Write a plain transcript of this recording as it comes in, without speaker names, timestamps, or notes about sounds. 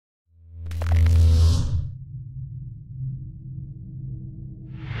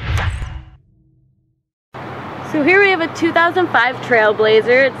So here we have a 2005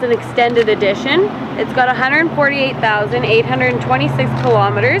 Trailblazer. It's an extended edition. It's got 148,826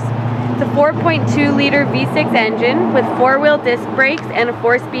 kilometers. It's a 4.2 liter V6 engine with 4-wheel disc brakes and a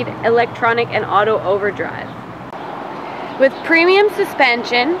 4-speed electronic and auto overdrive. With premium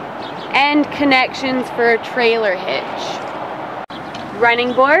suspension and connections for a trailer hitch.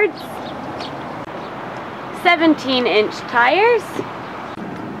 Running boards, 17-inch tires,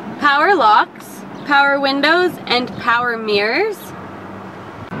 power locks, power windows and power mirrors,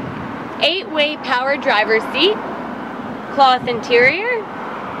 8-way power driver's seat, cloth interior,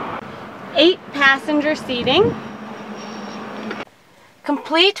 8 passenger seating,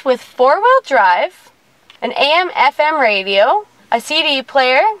 complete with 4-wheel drive, an AM/FM radio, a CD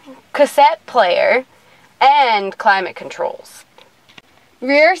player, cassette player, and climate controls.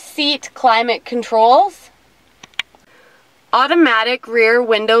 Rear seat climate controls, automatic rear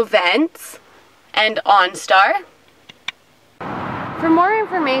window vents, and OnStar. For more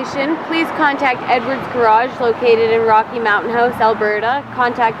information, please contact Edwards Garage located in Rocky Mountain House, Alberta.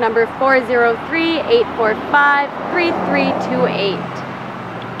 Contact number 403-845-3328.